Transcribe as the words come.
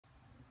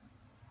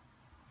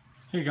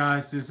Hey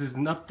guys, this is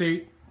an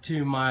update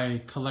to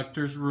my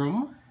collector's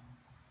room.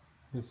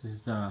 This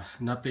is an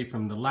update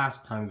from the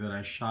last time that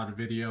I shot a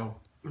video.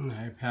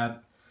 I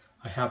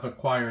have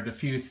acquired a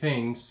few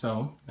things,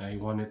 so I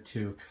wanted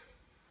to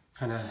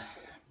kind of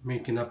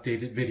make an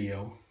updated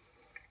video.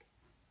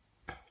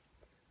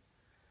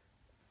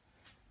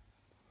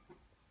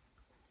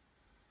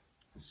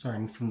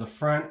 Starting from the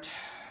front.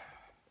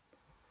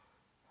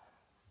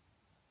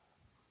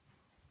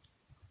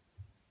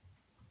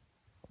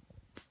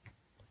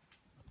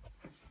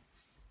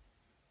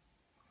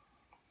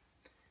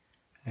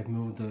 I've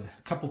moved a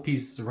couple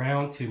pieces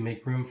around to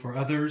make room for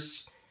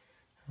others.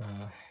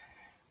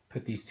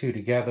 Put these two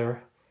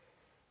together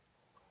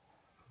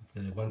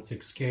with the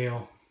 1/6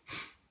 scale.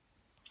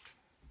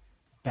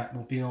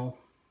 Batmobile.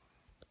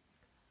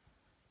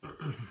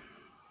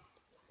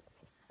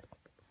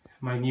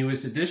 My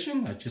newest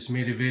addition, I just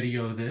made a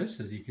video of this.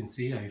 As you can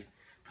see, I've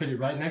put it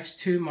right next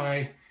to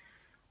my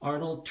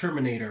Arnold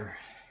Terminator.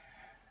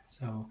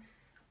 So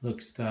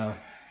looks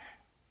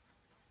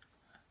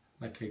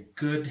like a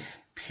good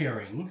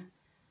pairing.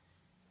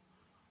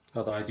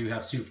 Although I do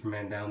have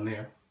Superman down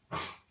there.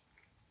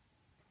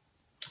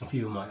 A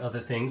few of my other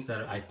things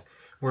that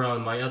were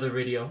on my other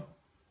video.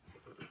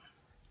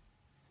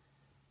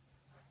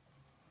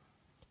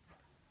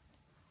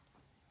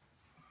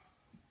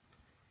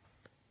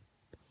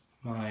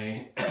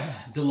 My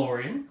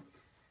DeLorean,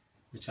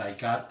 which I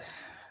got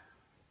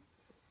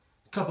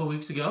a couple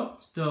weeks ago.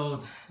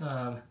 Still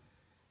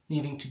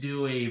needing to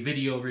do a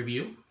video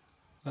review.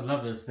 I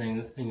love this thing.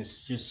 This thing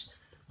is just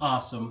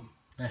awesome.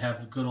 I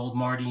have good old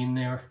Marty in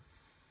there.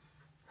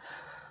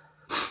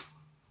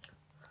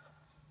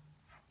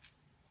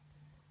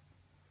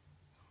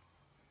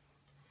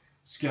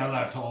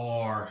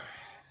 Skeletor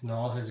in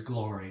all his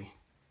glory.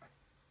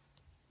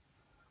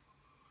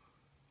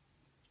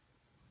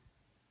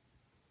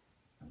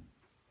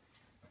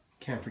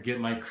 Can't forget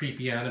my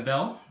creepy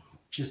Annabelle,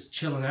 just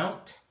chilling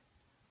out.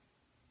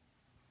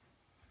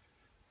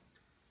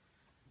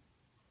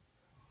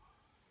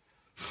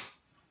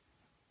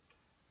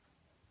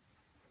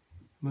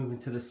 Moving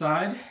to the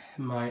side,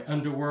 my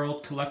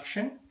Underworld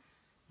collection,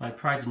 my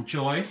Pride and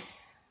Joy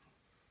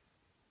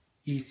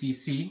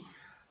ECC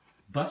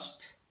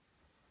bust.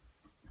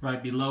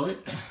 Right below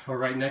it, or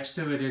right next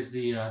to it, is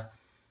the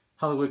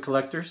Hollywood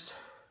Collectors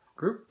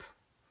group,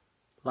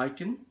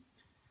 Lycan.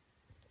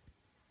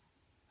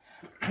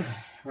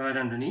 Right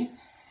underneath,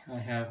 I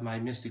have my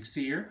Mystic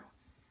Seer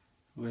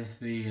with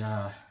the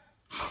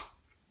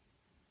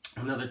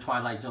another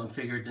Twilight Zone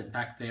figure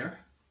back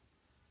there,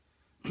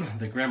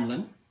 the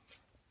Gremlin.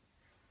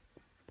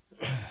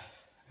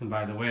 And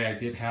by the way, I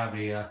did have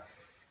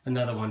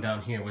another one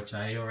down here, which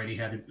I already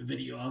had a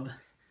video of.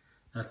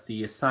 That's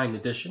the signed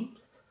edition.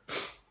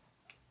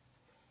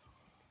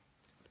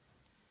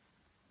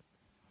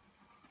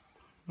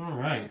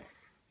 Alright,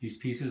 these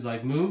pieces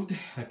I've moved.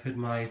 I put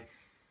my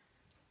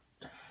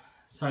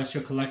Sideshow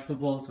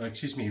Collectibles, or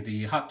excuse me,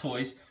 the Hot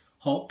Toys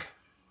Hulk.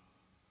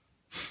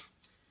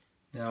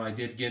 Now I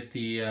did get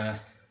the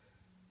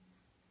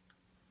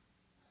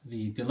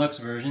deluxe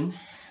version,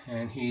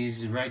 and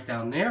he's right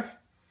down there.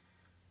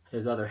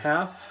 His other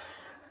half,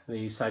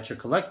 the Sideshow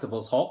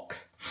Collectibles Hulk.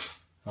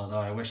 Although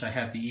I wish I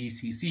had the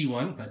ECC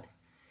one, but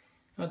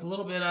it was a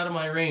little bit out of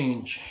my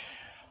range.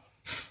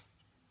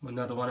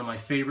 Another one of my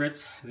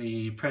favorites,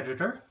 the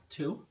Predator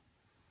 2.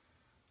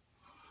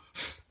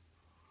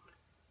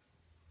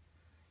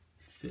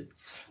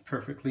 Fits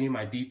perfectly in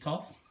my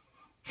Detolf.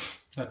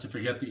 Not to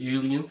forget the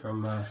alien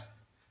from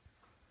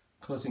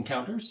Close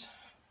Encounters.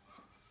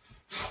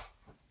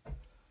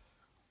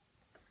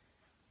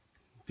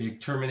 Big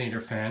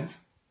Terminator fan.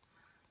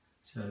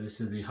 So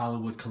this is the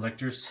Hollywood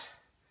Collectors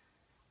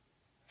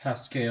half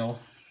scale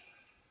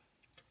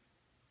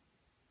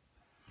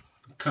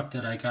cup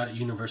that I got at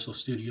Universal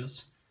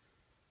Studios.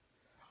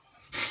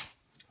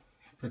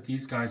 Put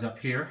these guys up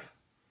here.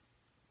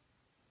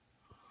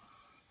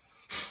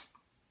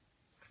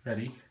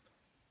 Freddy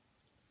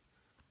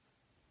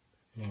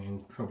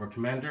and Cobra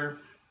Commander.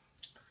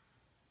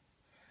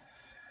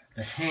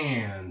 The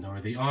hand,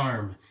 or the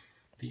arm,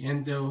 the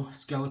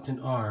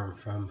endoskeleton arm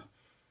from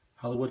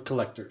Hollywood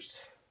Collectors.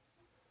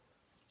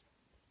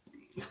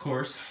 Of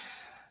course,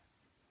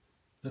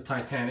 the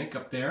Titanic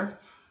up there.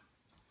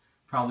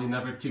 Probably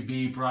never to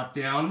be brought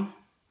down.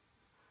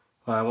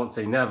 Well, I won't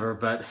say never,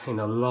 but in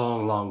a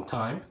long, long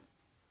time.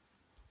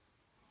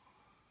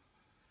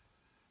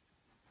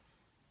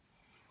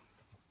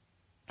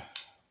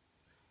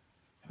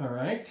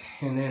 Alright,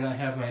 and then I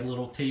have my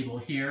little table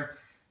here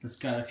that's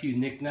got a few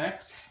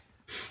knickknacks.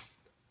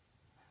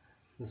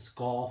 The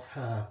skull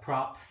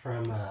prop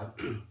from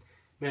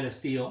Man of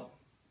Steel.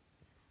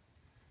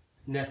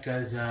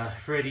 NECA's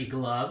Freddy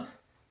glove.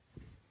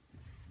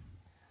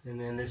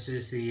 And then this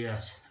is the, I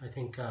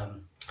think, I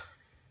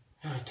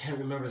can't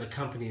remember the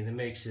company that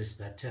makes this,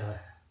 but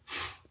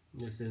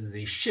this is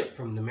the ship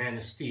from the Man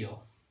of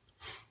Steel.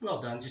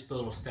 Well done, just a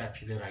little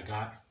statue that I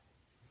got.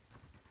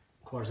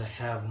 Of course, I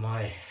have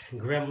my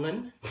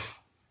Gremlin.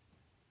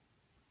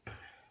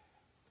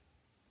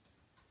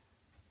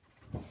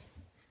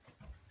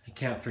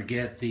 can't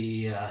forget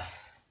the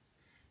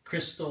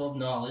Crystal of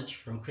Knowledge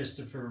from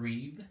Christopher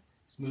Reeve's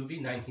movie,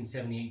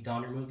 1978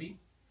 Donner movie.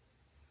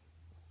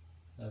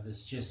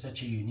 It's just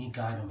such a unique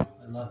item.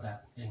 I love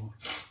that thing.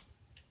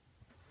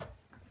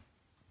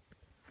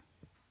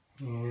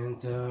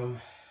 And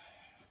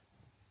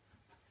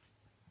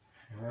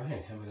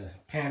alright, I'm going to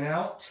pan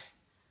out.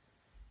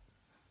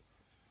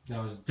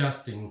 That was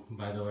dusting,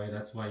 by the way,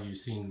 that's why you're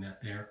seeing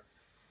that there.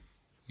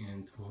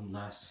 And one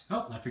last,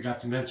 oh, I forgot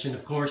to mention,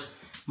 of course,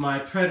 my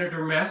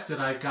Predator mask that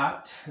I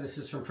got. This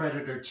is from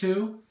Predator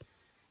 2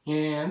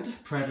 and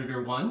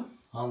Predator 1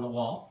 on the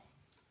wall.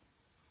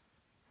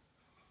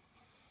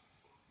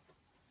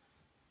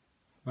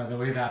 By the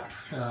way, that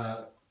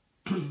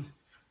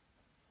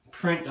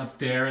print up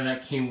there,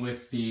 that came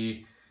with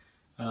the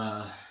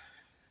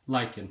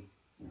Lycan.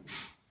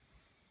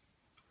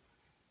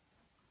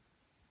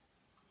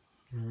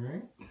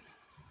 Alright.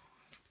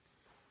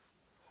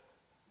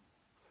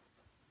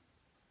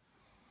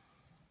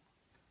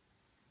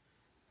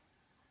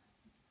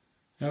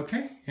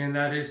 Okay, and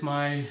that is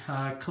my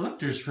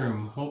collector's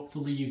room.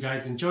 Hopefully you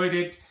guys enjoyed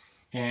it,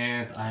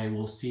 and I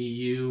will see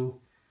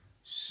you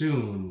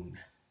soon.